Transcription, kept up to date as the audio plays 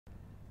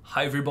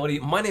Hi everybody,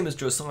 my name is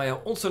Josiah,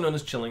 also known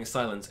as Chilling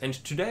Silence, and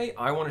today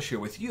I want to share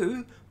with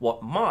you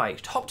what my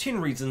top 10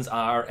 reasons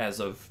are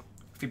as of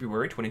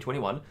February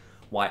 2021,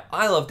 why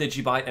I love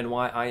DigiByte and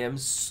why I am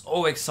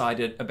so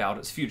excited about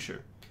its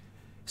future.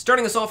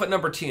 Starting us off at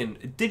number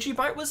 10,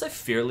 DigiByte was a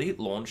fairly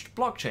launched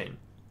blockchain.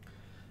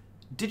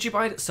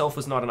 DigiByte itself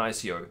was not an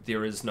ICO.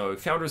 There is no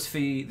founder's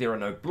fee, there are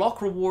no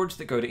block rewards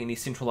that go to any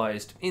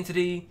centralized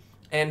entity,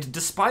 and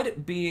despite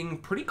it being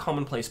pretty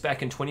commonplace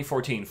back in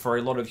 2014 for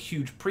a lot of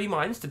huge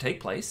pre-mines to take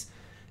place,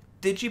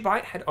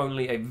 DigiByte had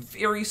only a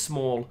very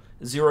small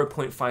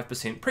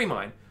 0.5%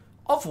 pre-mine,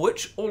 of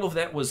which all of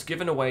that was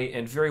given away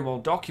and very well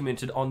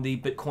documented on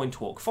the Bitcoin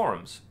Talk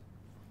forums.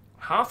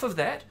 Half of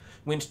that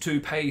went to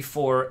pay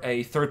for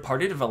a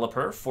third-party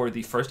developer for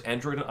the first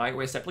Android and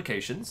iOS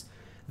applications.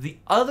 The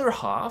other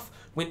half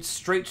went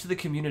straight to the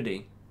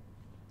community,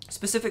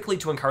 specifically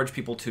to encourage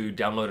people to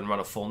download and run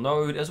a full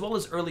node, as well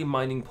as early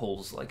mining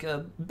pools, like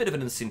a bit of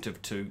an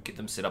incentive to get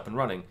them set up and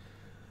running.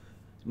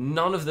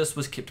 None of this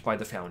was kept by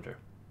the founder.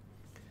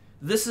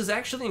 This is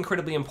actually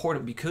incredibly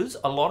important because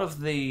a lot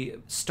of the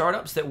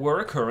startups that were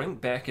occurring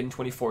back in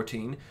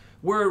 2014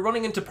 were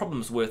running into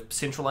problems with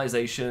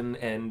centralization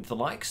and the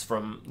likes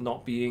from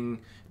not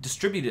being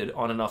distributed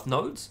on enough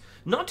nodes.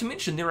 Not to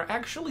mention there are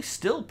actually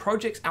still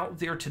projects out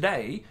there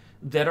today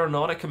that are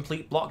not a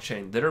complete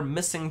blockchain, that are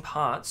missing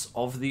parts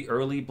of the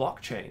early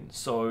blockchain.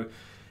 So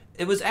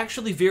it was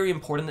actually very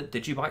important that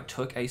DigiByte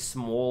took a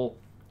small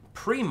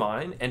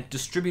pre-mine and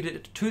distributed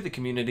it to the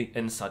community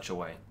in such a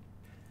way.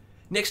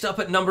 Next up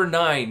at number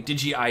 9,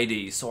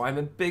 DigiID. So I'm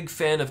a big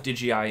fan of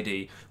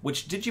DigiID,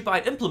 which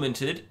DigiByte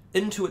implemented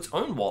into its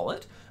own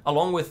wallet,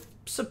 along with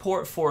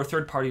support for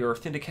third-party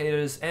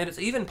authenticators, and it's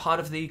even part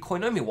of the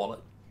Koinomi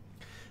wallet.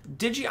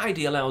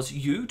 DigiID allows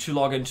you to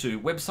log into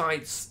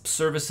websites,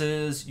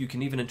 services, you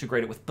can even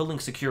integrate it with billing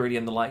security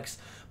and the likes,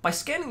 by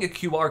scanning a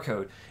QR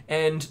code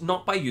and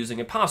not by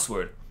using a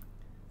password.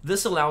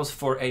 This allows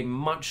for a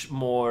much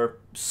more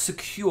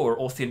secure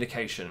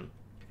authentication.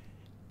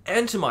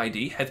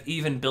 AntomID have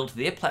even built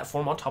their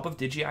platform on top of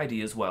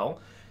DigiID as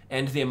well,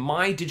 and their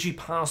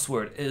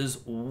MyDigiPassword is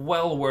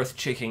well worth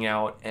checking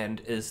out and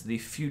is the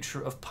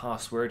future of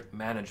password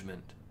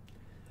management.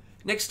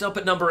 Next up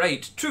at number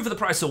 8, 2 for the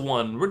price of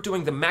 1, we're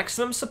doing the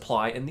maximum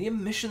supply and the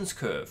emissions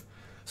curve.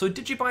 So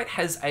DigiByte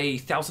has a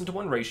 1,000 to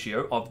 1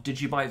 ratio of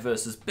DigiByte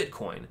versus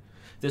Bitcoin.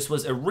 This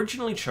was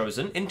originally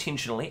chosen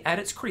intentionally at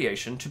its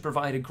creation to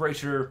provide a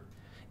greater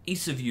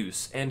ease of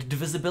use and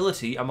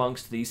divisibility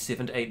amongst the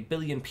 7 to 8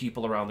 billion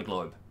people around the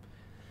globe.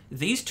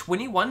 These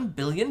 21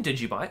 billion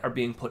DigiByte are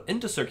being put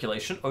into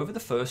circulation over the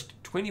first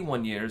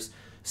 21 years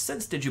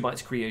since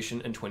DigiByte's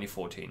creation in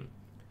 2014.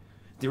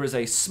 There is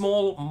a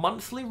small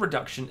monthly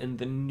reduction in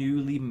the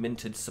newly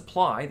minted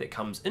supply that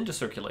comes into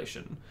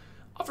circulation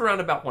of around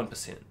about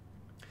 1%.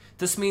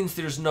 This means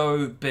there's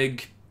no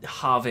big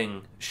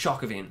halving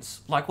shock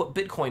events like what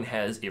Bitcoin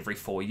has every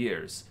 4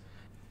 years.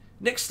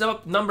 Next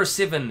up, number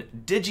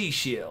 7,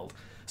 DigiShield.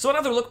 So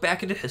another look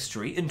back into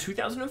history, in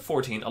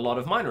 2014 a lot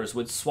of miners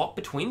would swap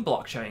between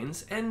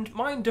blockchains and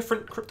mine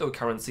different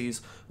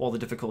cryptocurrencies while the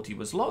difficulty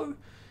was low,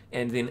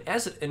 and then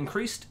as it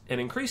increased and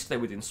increased, they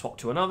would then swap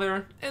to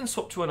another, and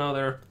swap to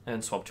another,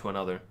 and swap to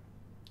another.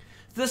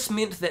 This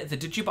meant that the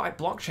DigiByte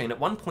blockchain at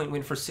one point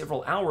went for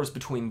several hours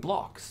between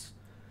blocks.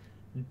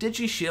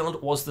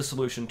 DigiShield was the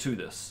solution to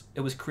this.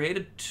 It was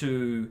created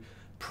to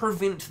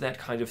prevent that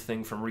kind of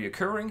thing from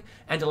reoccurring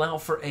and allow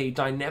for a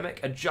dynamic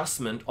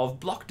adjustment of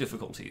block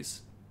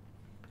difficulties.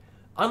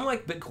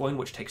 Unlike Bitcoin,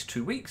 which takes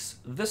 2 weeks,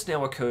 this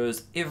now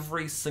occurs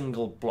every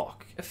single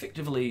block,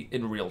 effectively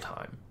in real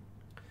time.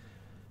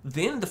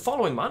 Then, the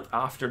following month,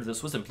 after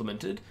this was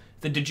implemented,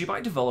 the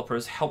DigiByte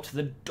developers helped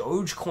the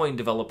Dogecoin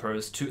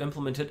developers to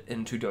implement it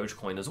into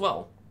Dogecoin as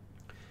well.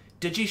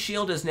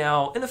 DigiShield is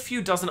now in a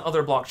few dozen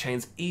other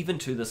blockchains even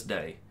to this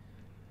day.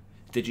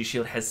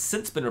 DigiShield has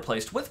since been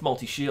replaced with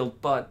Multishield,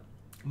 but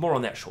more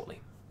on that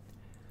shortly.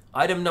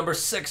 Item number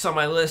 6 on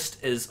my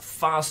list is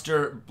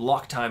faster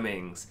block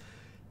timings.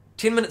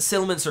 10-minute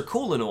settlements are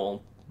cool and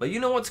all, but you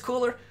know what's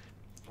cooler?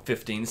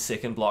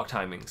 15-second block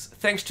timings,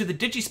 thanks to the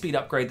DigiSpeed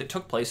upgrade that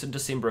took place in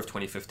December of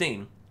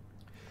 2015.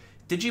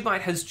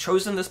 DigiByte has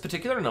chosen this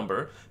particular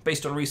number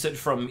based on research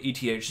from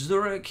ETH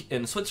Zurich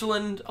in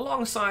Switzerland,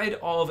 alongside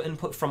of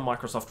input from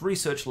Microsoft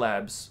Research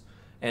labs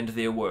and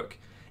their work,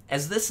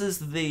 as this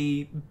is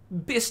the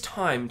best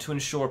time to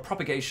ensure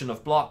propagation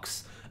of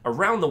blocks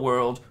around the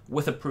world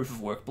with a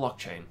proof-of-work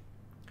blockchain.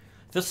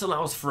 This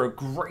allows for a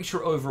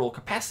greater overall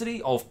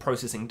capacity of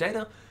processing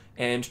data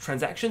and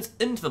transactions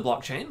into the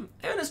blockchain,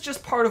 and is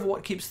just part of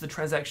what keeps the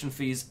transaction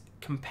fees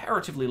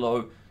comparatively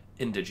low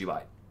in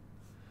DigiByte.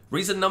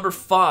 Reason number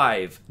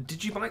 5,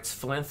 DigiByte's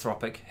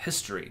philanthropic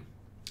history.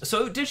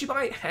 So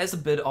DigiByte has a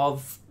bit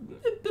of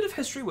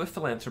history with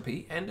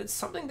philanthropy, and it's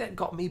something that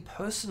got me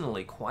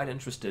personally quite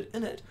interested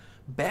in it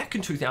back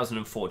in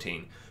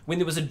 2014, when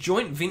there was a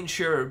joint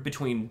venture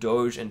between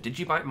Doge and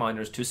DigiByte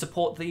miners to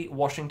support the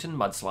Washington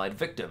mudslide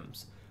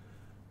victims.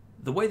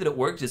 The way that it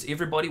worked is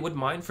everybody would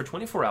mine for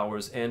 24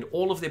 hours and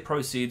all of their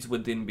proceeds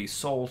would then be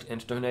sold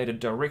and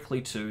donated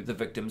directly to the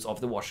victims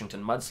of the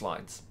Washington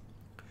mudslides.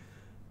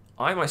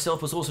 I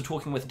myself was also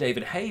talking with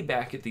David Hay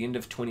back at the end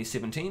of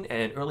 2017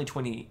 and early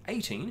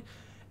 2018,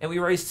 and we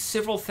raised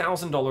several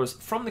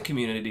 $1,000s from the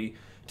community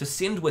to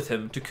send with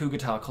him to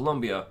Cúcuta,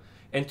 Colombia,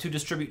 and to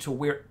distribute to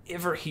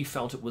wherever he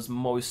felt it was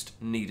most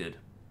needed.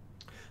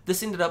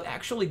 This ended up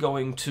actually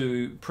going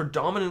to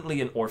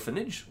predominantly an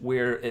orphanage,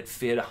 where it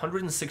fed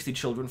 160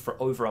 children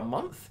for over a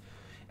month,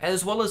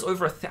 as well as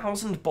over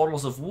 1,000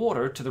 bottles of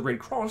water to the Red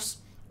Cross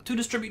to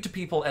distribute to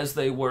people as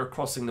they were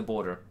crossing the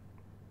border.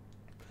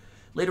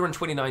 Later in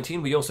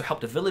 2019, we also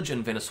helped a village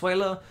in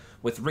Venezuela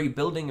with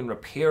rebuilding and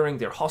repairing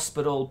their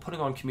hospital, putting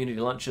on community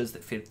lunches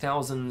that fed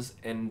thousands,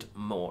 and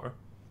more.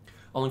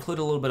 I'll include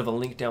a little bit of a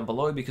link down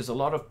below because a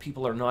lot of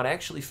people are not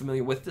actually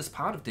familiar with this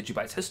part of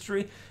DigiByte's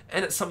history,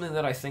 and it's something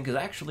that I think is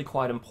actually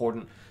quite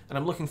important, and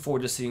I'm looking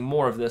forward to seeing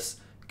more of this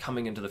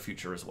coming into the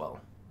future as well.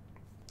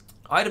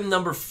 Item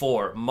number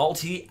 4,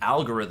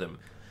 multi-algorithm.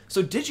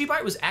 So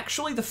DigiByte was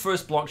actually the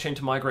first blockchain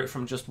to migrate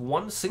from just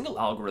one single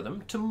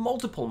algorithm to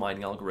multiple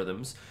mining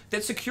algorithms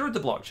that secured the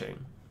blockchain,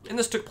 and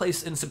this took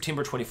place in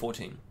September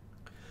 2014.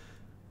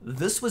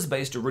 This was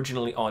based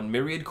originally on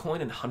Myriad Coin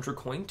and Hunter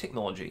Coin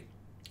technology,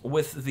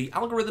 with the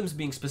algorithms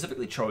being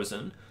specifically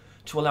chosen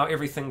to allow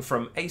everything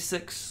from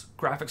ASICs,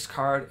 graphics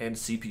card, and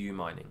CPU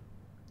mining.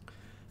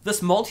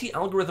 This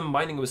multi-algorithm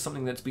mining was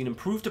something that's been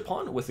improved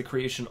upon with the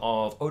creation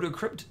of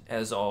AutoCrypt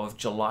as of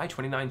July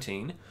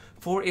 2019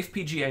 for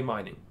FPGA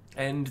mining,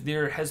 and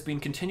there has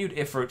been continued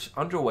effort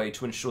underway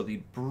to ensure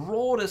the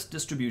broadest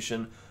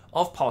distribution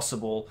of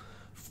possible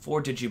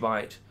for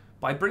DigiByte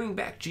by bringing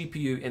back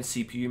GPU and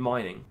CPU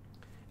mining.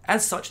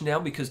 As such now,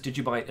 because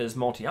DigiByte is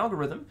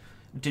multi-algorithm,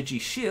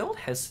 DigiShield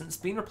has since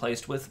been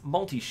replaced with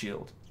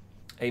multi-shield,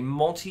 a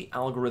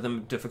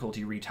multi-algorithm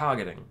difficulty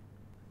retargeting.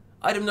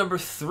 Item number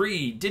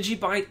 3,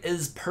 DigiByte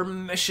is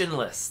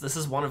permissionless. This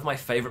is one of my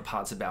favorite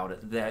parts about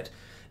it, that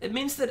it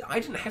means that I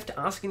didn't have to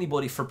ask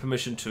anybody for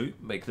permission to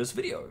make this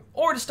video,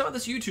 or to start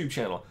this YouTube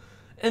channel.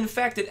 In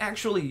fact, it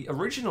actually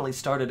originally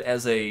started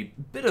as a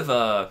bit of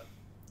a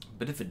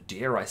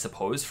dare, I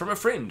suppose, from a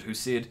friend who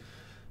said,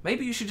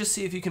 maybe you should just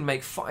see if you can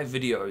make 5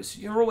 videos.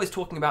 You're always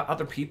talking about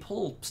other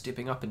people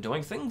stepping up and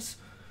doing things.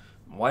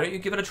 Why don't you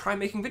give it a try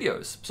making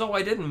videos? So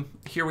I did, and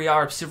here we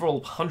are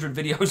several hundred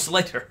videos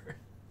later.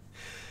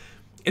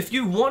 If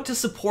you want to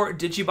support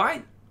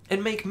DigiByte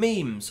and make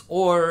memes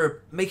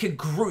or make a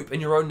group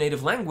in your own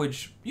native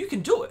language, you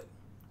can do it.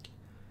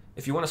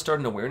 If you want to start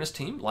an awareness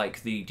team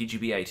like the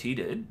DigiByte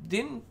did,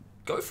 then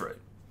go for it.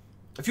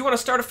 If you want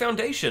to start a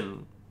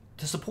foundation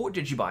to support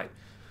DigiByte,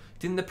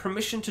 then the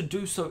permission to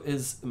do so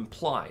is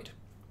implied.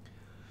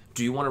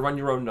 Do you want to run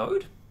your own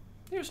node?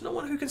 There's no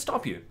one who can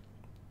stop you.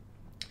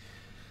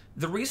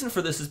 The reason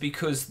for this is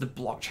because the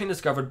blockchain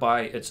is governed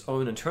by its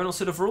own internal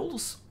set of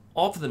rules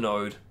of the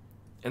node,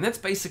 and that's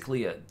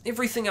basically it.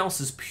 Everything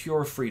else is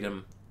pure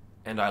freedom,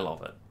 and I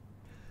love it.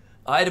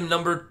 Item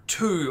number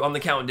 2 on the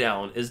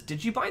countdown is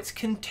DigiByte's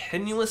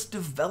continuous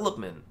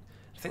development.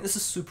 I think this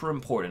is super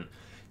important.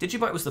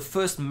 DigiByte was the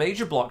first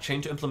major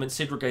blockchain to implement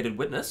segregated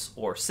witness,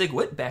 or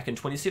SegWit, back in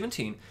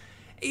 2017,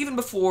 even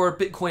before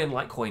Bitcoin and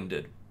Litecoin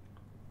did.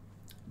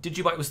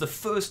 DigiByte was the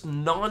first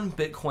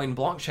non-Bitcoin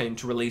blockchain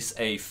to release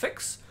a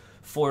fix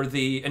for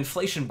the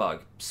inflation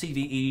bug,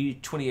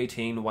 CVE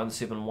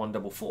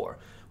 2018-17144,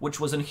 which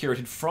was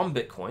inherited from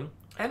Bitcoin,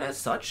 and as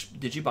such,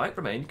 DigiByte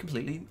remained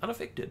completely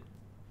unaffected.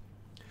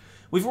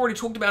 We've already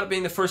talked about it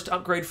being the first to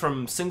upgrade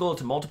from single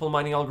to multiple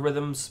mining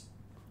algorithms.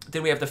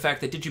 Then we have the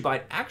fact that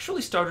DigiByte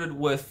actually started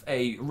with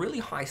a really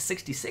high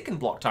 60-second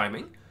block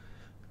timing.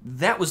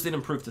 That was then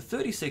improved to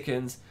 30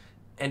 seconds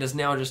and is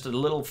now just a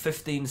little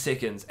 15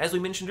 seconds, as we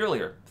mentioned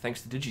earlier,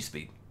 thanks to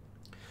DigiSpeed.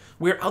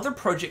 Where other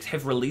projects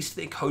have released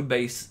their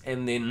codebase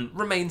and then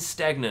remained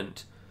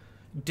stagnant,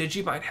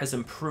 DigiByte has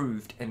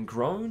improved and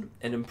grown,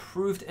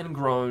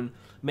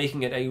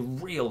 making it a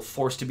real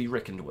force to be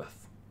reckoned with.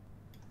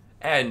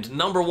 And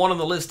number 1 on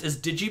the list is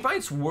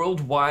DigiByte's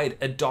worldwide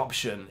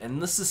adoption,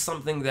 and this is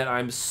something that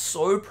I'm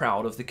so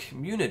proud of the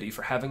community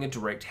for having a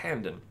direct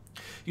hand in.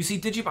 You see,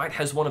 DigiByte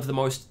has one of the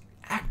most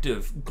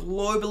active,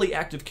 globally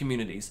active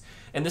communities,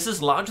 and this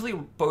is largely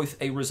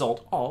both a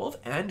result of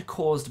and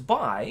caused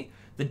by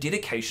the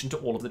dedication to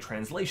all of the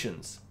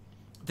translations.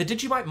 The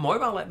DigiByte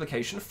mobile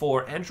application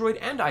for Android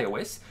and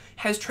iOS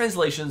has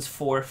translations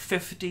for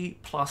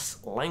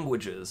 50+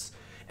 languages.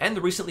 And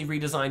the recently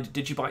redesigned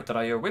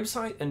DigiByte.io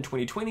website in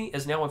 2020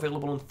 is now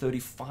available in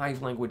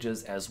 35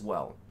 languages as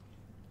well.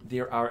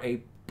 There are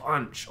a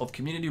bunch of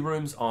community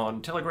rooms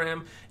on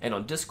Telegram and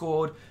on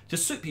Discord to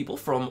suit people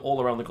from all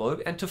around the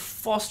globe and to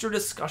foster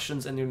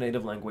discussions in their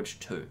native language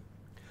too.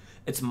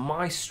 It's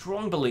my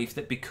strong belief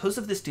that because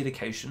of this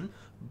dedication,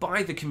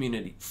 by the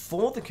community,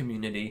 for the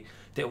community,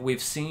 that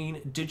we've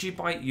seen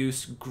DigiByte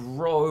use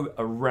grow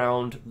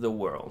around the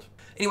world.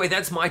 Anyway,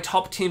 that's my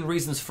top 10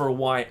 reasons for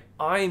why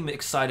I'm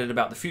excited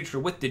about the future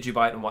with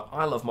DigiByte and what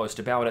I love most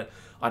about it.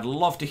 I'd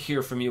love to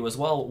hear from you as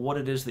well, what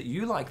it is that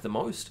you like the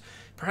most.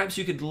 Perhaps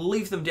you could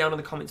leave them down in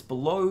the comments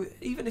below.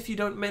 Even if you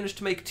don't manage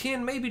to make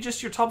 10, maybe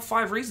just your top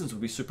 5 reasons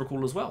would be super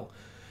cool as well.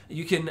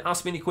 You can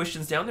ask me any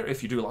questions down there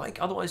if you do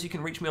like. Otherwise, you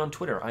can reach me on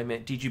Twitter. I'm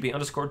at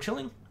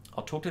DGB_chilling.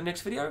 I'll talk to you in the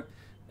next video,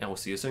 and we'll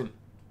see you soon.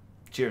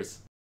 Cheers.